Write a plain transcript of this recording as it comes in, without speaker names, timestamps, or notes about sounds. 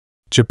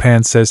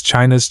Japan says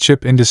China's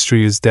chip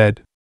industry is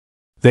dead.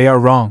 They are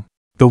wrong.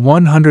 The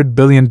 $100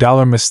 billion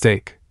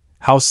mistake.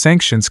 How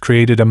sanctions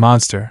created a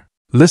monster.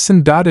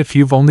 Listen.If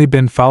you've only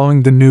been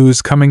following the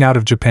news coming out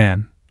of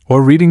Japan,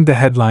 or reading the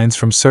headlines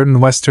from certain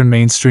Western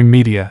mainstream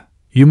media,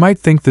 you might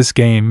think this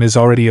game is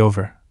already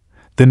over.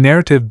 The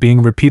narrative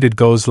being repeated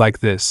goes like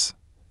this.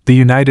 The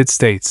United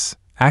States,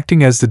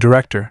 acting as the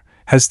director,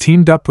 has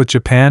teamed up with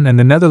Japan and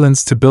the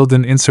Netherlands to build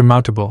an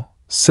insurmountable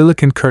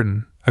silicon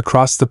curtain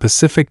across the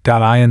Pacific.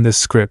 In this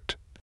script,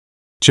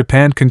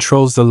 Japan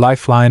controls the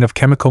lifeline of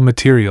chemical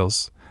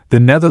materials, the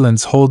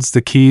Netherlands holds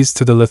the keys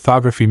to the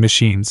lithography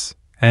machines,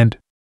 and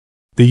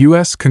the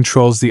US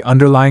controls the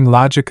underlying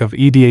logic of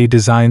EDA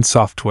design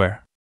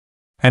software.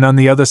 And on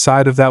the other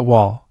side of that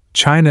wall,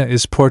 China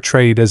is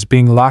portrayed as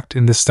being locked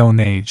in the Stone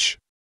Age.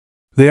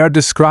 They are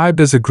described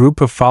as a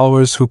group of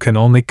followers who can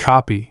only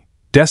copy,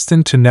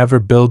 destined to never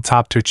build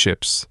top-tier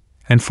chips,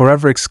 and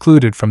forever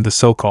excluded from the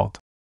so-called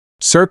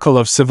circle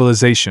of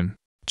civilization.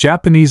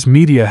 Japanese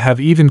media have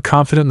even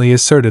confidently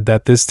asserted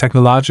that this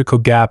technological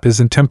gap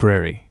isn't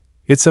temporary.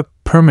 It's a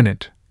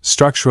permanent,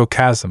 structural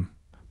chasm.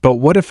 But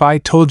what if I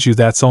told you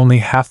that's only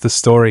half the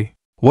story?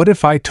 What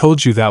if I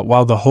told you that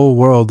while the whole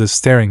world is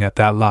staring at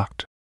that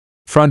locked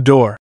front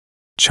door,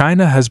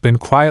 China has been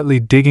quietly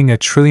digging a $1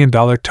 trillion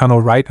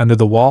tunnel right under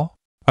the wall?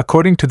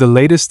 According to the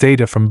latest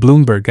data from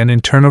Bloomberg and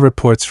internal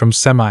reports from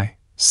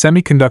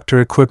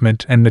Semiconductor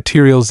Equipment and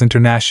Materials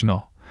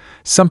International,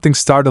 something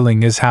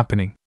startling is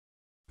happening.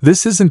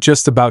 This isn't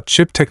just about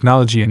chip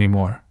technology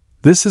anymore.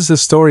 This is a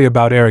story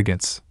about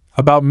arrogance,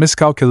 about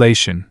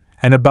miscalculation,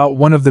 and about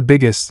one of the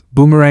biggest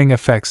boomerang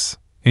effects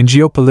in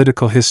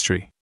geopolitical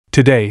history.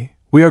 Today,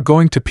 we are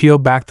going to peel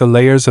back the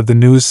layers of the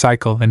news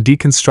cycle and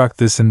deconstruct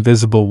this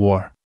invisible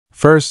war.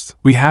 First,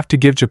 we have to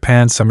give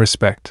Japan some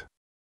respect.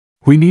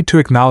 We need to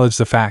acknowledge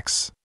the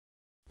facts.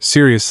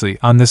 Seriously,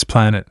 on this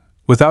planet,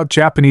 without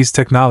Japanese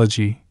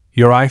technology,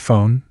 your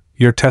iPhone,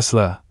 your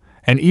Tesla,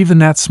 and even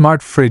that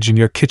smart fridge in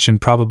your kitchen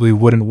probably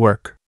wouldn't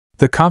work.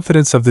 The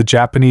confidence of the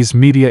Japanese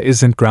media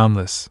isn't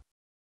groundless.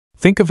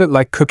 Think of it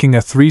like cooking a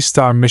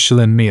 3-star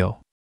Michelin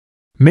meal.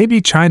 Maybe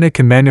China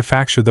can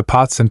manufacture the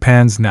pots and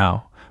pans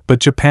now, but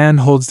Japan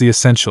holds the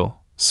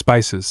essential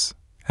spices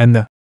and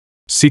the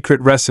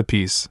secret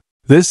recipes.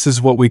 This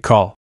is what we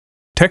call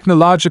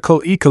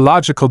technological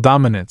ecological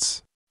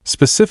dominance.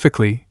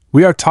 Specifically,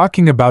 we are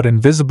talking about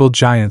invisible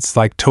giants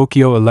like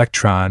Tokyo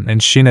Electron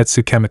and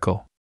Shin-Etsu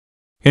Chemical.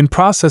 In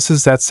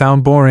processes that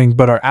sound boring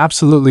but are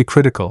absolutely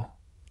critical,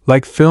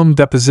 like film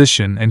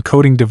deposition and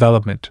coating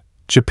development,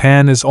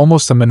 Japan is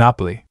almost a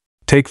monopoly.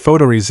 Take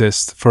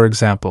photoresist, for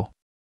example.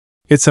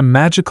 It's a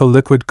magical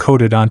liquid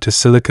coated onto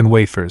silicon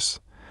wafers,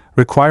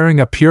 requiring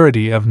a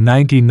purity of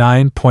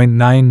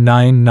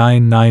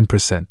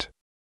 99.9999%.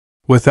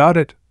 Without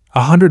it,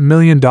 a $100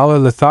 million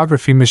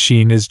lithography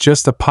machine is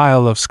just a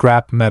pile of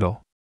scrap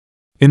metal.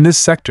 In this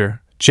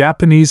sector,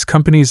 Japanese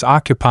companies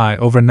occupy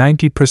over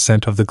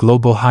 90% of the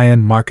global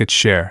high-end market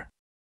share.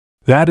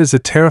 That is a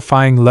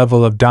terrifying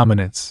level of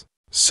dominance.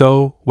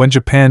 So, when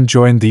Japan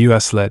joined the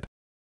US-led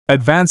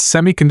Advanced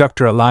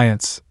Semiconductor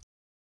Alliance,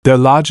 their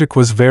logic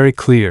was very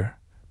clear,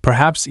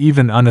 perhaps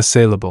even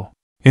unassailable.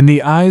 In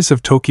the eyes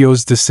of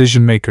Tokyo's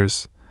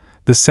decision-makers,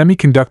 the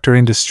semiconductor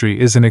industry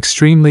is an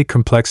extremely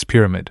complex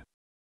pyramid.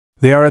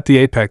 They are at the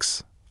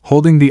apex,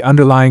 holding the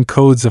underlying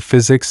codes of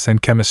physics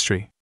and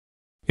chemistry.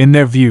 In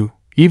their view,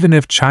 even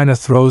if China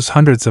throws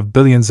hundreds of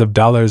billions of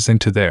dollars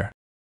into their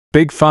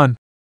big fun,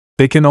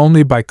 they can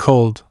only buy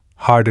cold,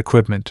 hard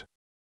equipment.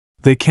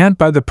 They can't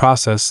buy the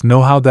process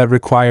know-how that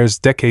requires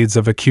decades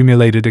of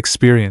accumulated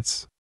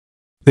experience.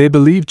 They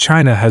believe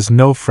China has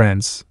no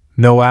friends,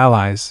 no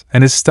allies,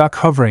 and is stuck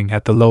hovering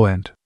at the low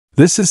end.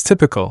 This is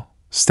typical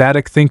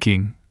static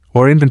thinking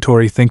or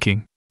inventory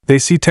thinking. They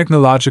see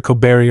technological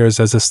barriers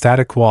as a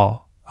static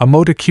wall, a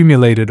moat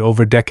accumulated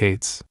over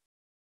decades.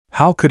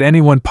 How could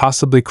anyone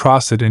possibly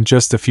cross it in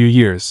just a few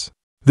years?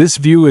 This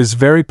view is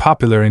very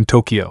popular in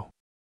Tokyo.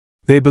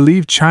 They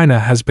believe China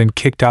has been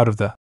kicked out of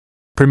the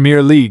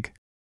Premier League,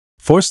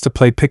 forced to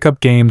play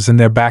pickup games in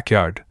their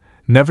backyard,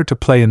 never to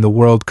play in the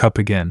World Cup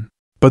again.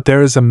 But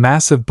there is a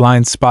massive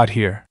blind spot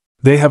here.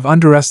 They have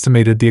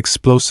underestimated the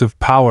explosive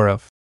power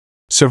of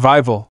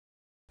survival,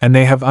 and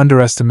they have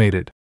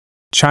underestimated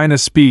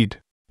China's speed.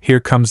 Here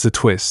comes the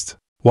twist.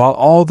 While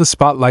all the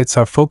spotlights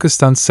are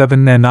focused on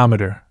 7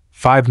 nanometer,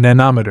 5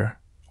 nanometer,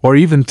 or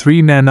even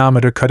 3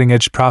 nanometer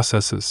cutting-edge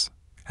processes,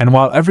 and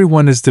while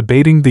everyone is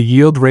debating the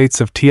yield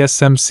rates of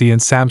TSMC and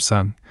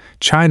Samsung,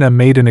 China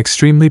made an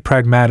extremely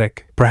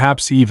pragmatic,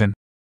 perhaps even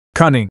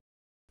cunning,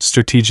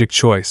 strategic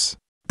choice.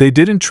 They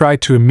didn't try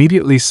to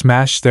immediately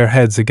smash their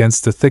heads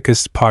against the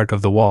thickest part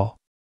of the wall.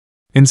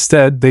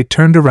 Instead, they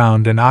turned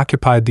around and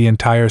occupied the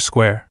entire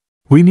square.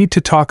 We need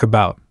to talk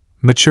about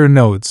mature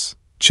nodes,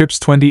 chips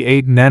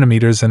 28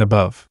 nanometers and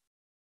above.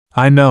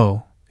 I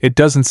know, it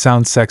doesn't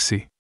sound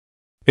sexy.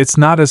 It's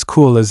not as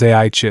cool as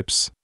AI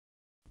chips.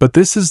 But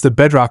this is the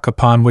bedrock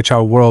upon which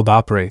our world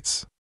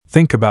operates.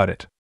 Think about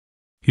it.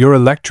 Your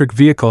electric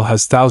vehicle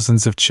has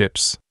thousands of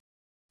chips.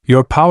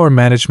 Your power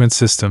management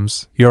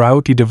systems, your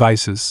IoT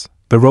devices,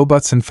 the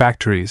robots in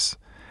factories,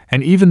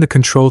 and even the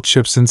control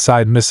chips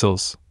inside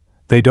missiles,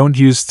 they don't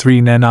use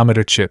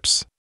 3-nanometer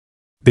chips.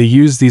 They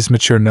use these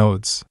mature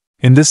nodes.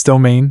 In this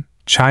domain,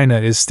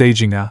 China is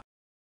staging a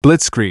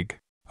blitzkrieg.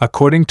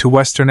 According to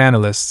Western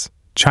analysts,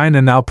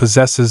 China now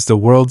possesses the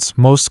world's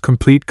most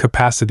complete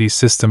capacity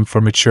system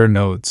for mature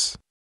nodes.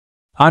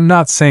 I'm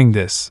not saying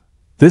this.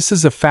 This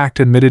is a fact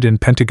admitted in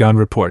Pentagon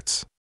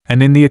reports.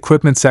 And in the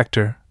equipment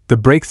sector, the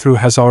breakthrough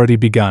has already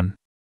begun.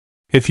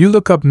 If you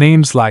look up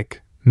names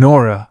like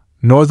NORA,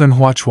 Northern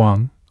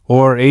Huachuang,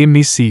 or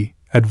AMEC,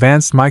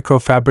 Advanced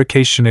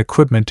Microfabrication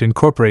Equipment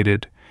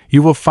Incorporated,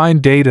 you will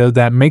find data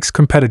that makes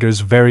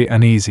competitors very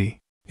uneasy.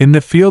 In the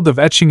field of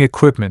etching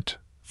equipment,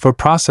 for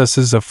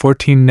processes of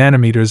 14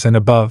 nanometers and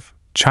above,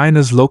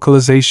 China's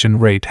localization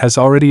rate has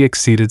already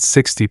exceeded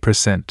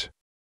 60%.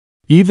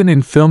 Even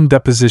in film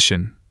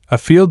deposition, a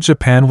field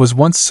Japan was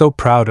once so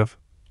proud of,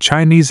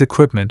 Chinese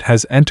equipment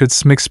has entered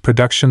SMIC's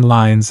production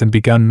lines and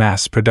begun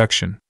mass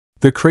production.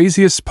 The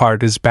craziest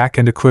part is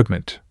back-end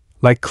equipment,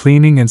 like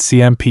cleaning and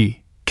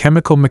CMP,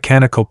 chemical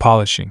mechanical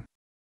polishing.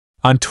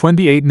 On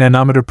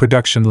 28-nanometer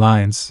production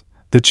lines,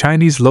 the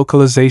Chinese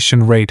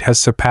localization rate has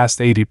surpassed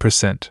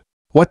 80%.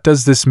 What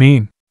does this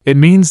mean? It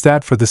means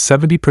that for the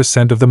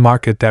 70% of the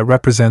market that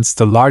represents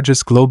the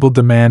largest global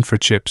demand for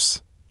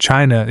chips,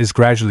 China is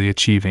gradually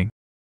achieving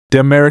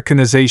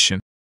de-Americanization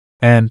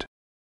and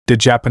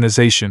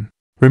de-Japanization.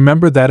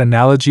 Remember that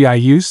analogy I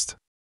used?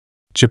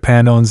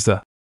 Japan owns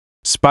the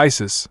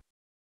spices.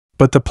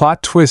 But the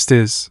plot twist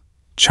is,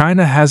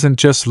 China hasn't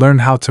just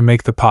learned how to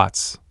make the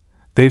pots.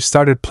 They've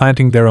started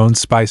planting their own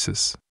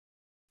spices.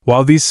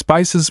 While these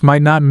spices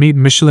might not meet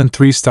Michelin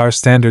 3-star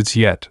standards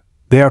yet,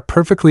 they are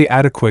perfectly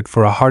adequate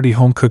for a hearty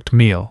home-cooked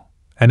meal,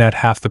 and at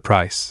half the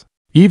price.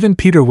 Even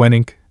Peter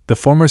Wenink, the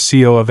former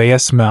CEO of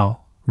ASML,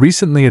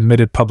 recently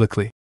admitted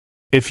publicly,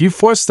 if you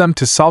force them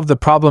to solve the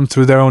problem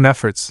through their own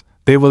efforts,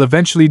 they will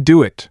eventually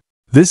do it.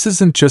 This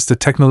isn't just a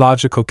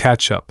technological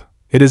catch-up,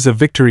 it is a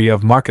victory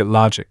of market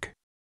logic.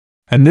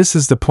 And this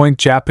is the point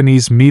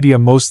Japanese media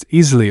most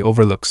easily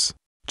overlooks.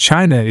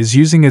 China is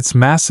using its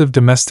massive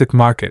domestic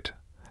market,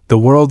 the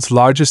world's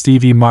largest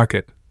EV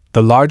market,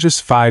 the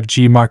largest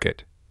 5G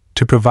market,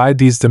 to provide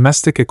these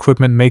domestic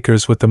equipment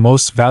makers with the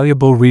most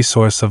valuable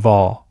resource of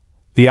all,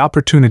 the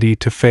opportunity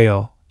to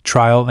fail,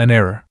 trial and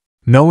error.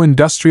 No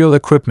industrial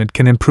equipment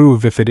can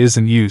improve if it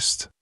isn't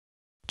used.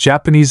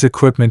 Japanese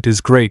equipment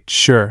is great,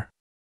 sure.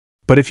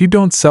 But if you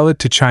don't sell it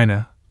to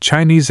China,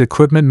 Chinese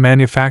equipment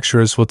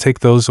manufacturers will take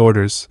those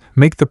orders,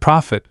 make the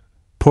profit,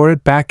 pour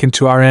it back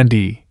into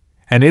R&D,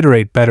 and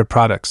iterate better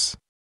products.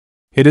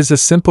 It is a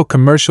simple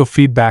commercial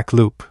feedback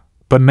loop,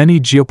 but many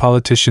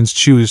geopoliticians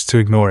choose to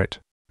ignore it.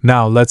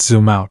 Now let's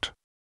zoom out.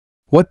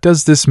 What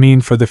does this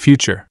mean for the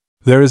future?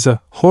 There is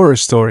a horror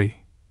story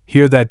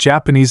here that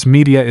Japanese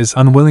media is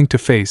unwilling to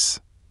face,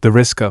 the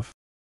risk of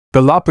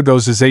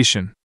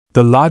Galapagosization.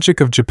 The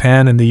logic of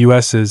Japan and the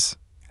US is,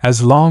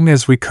 as long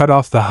as we cut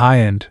off the high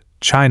end,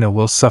 China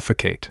will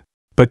suffocate.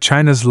 But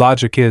China's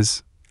logic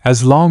is,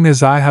 as long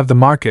as I have the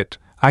market,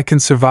 I can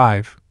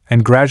survive,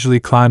 and gradually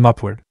climb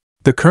upward.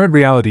 The current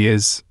reality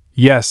is,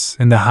 yes,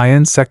 in the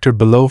high-end sector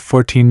below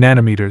 14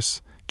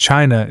 nanometers,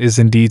 China is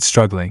indeed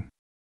struggling.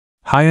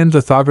 High-end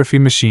lithography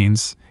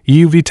machines,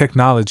 EUV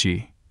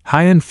technology,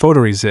 high-end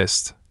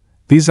photoresist,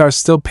 these are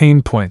still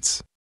pain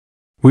points.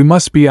 We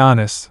must be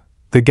honest,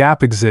 the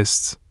gap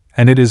exists,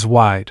 and it is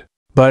wide.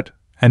 But,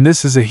 and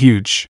this is a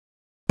huge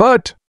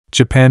but,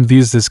 Japan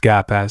views this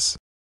gap as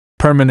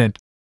permanent,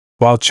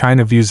 while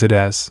China views it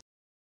as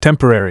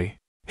temporary.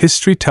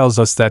 History tells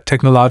us that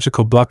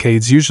technological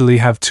blockades usually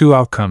have two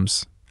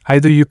outcomes.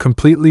 Either you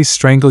completely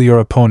strangle your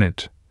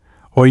opponent,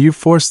 or you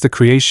force the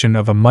creation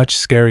of a much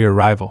scarier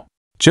rival.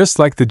 Just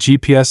like the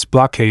GPS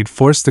blockade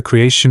forced the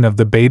creation of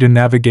the Beidou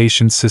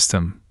navigation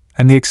system,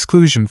 and the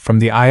exclusion from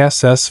the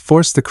ISS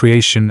forced the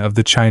creation of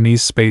the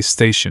Chinese space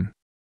station.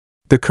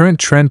 The current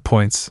trend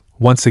points,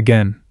 once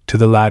again, to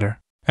the latter.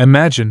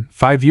 Imagine,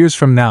 5 years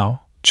from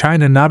now,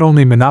 China not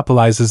only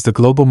monopolizes the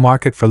global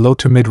market for low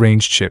to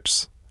mid-range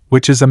chips,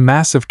 which is a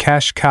massive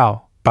cash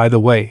cow, by the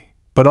way,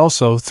 but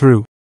also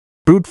through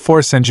brute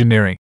force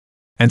engineering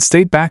and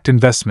state-backed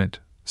investment,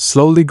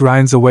 slowly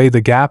grinds away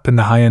the gap in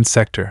the high-end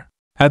sector.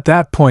 At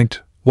that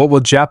point, what will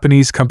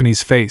Japanese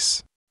companies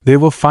face? They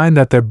will find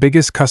that their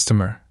biggest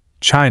customer,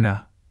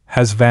 China,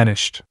 has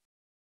vanished.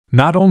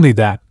 Not only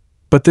that,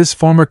 but this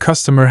former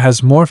customer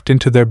has morphed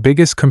into their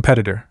biggest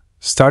competitor,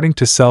 starting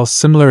to sell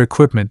similar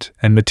equipment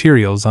and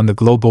materials on the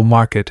global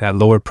market at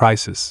lower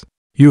prices.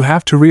 You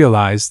have to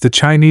realize the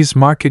Chinese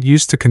market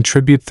used to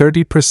contribute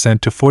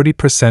 30% to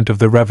 40% of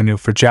the revenue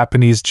for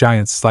Japanese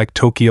giants like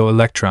Tokyo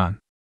Electron.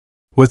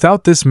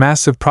 Without this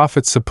massive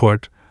profit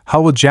support,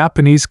 how will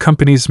Japanese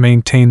companies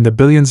maintain the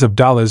billions of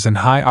dollars in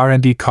high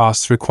R&D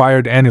costs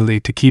required annually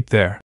to keep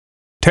their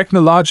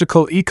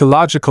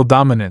technological-ecological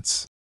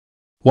dominance?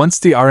 Once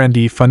the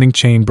R&D funding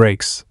chain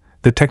breaks,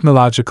 the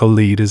technological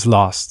lead is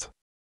lost.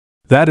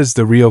 That is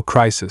the real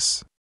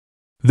crisis.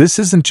 This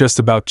isn't just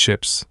about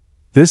chips.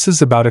 This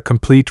is about a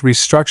complete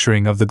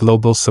restructuring of the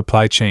global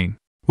supply chain.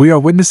 We are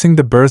witnessing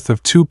the birth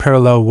of two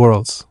parallel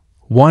worlds.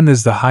 One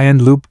is the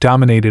high-end loop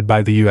dominated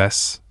by the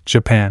US,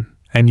 Japan,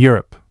 and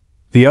Europe.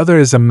 The other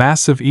is a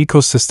massive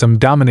ecosystem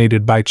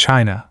dominated by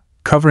China,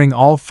 covering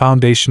all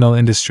foundational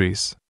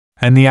industries.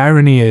 And the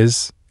irony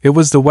is, it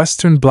was the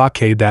Western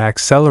blockade that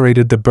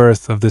accelerated the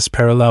birth of this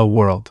parallel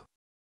world.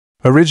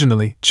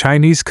 Originally,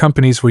 Chinese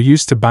companies were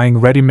used to buying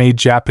ready-made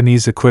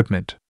Japanese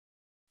equipment.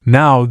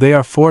 Now they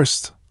are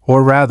forced,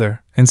 or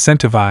rather,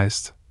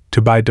 incentivized,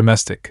 to buy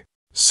domestic.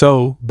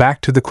 So, back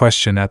to the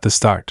question at the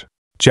start.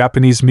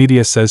 Japanese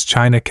media says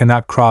China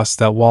cannot cross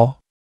that wall.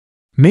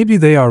 Maybe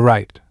they are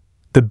right.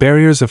 The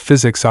barriers of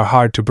physics are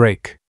hard to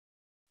break.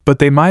 But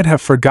they might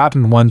have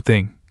forgotten one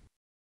thing.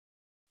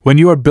 When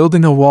you are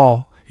building a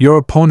wall, your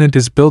opponent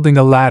is building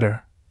a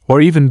ladder, or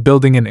even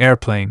building an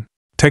airplane.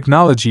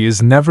 Technology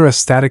is never a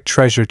static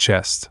treasure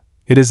chest.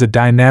 It is a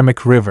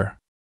dynamic river.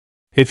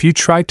 If you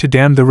try to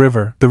dam the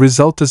river, the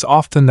result is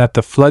often that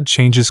the flood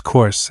changes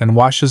course and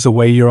washes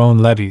away your own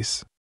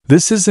levees.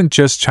 This isn't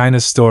just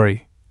China's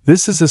story.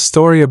 This is a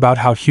story about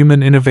how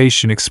human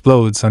innovation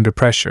explodes under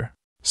pressure.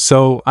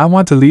 So, I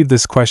want to leave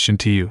this question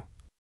to you.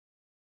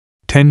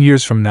 10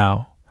 years from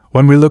now,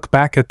 when we look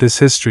back at this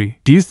history,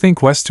 do you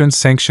think Western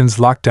sanctions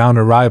locked down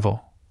a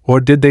rival? Or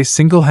did they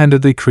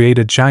single-handedly create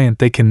a giant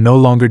they can no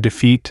longer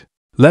defeat?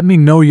 Let me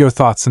know your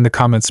thoughts in the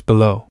comments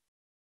below.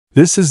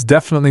 This is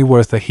definitely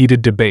worth a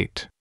heated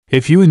debate.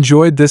 If you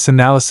enjoyed this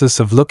analysis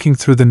of looking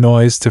through the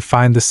noise to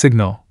find the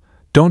signal,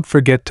 don't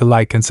forget to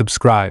like and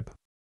subscribe.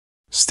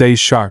 Stay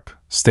sharp,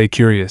 stay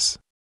curious.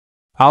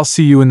 I'll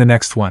see you in the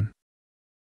next one.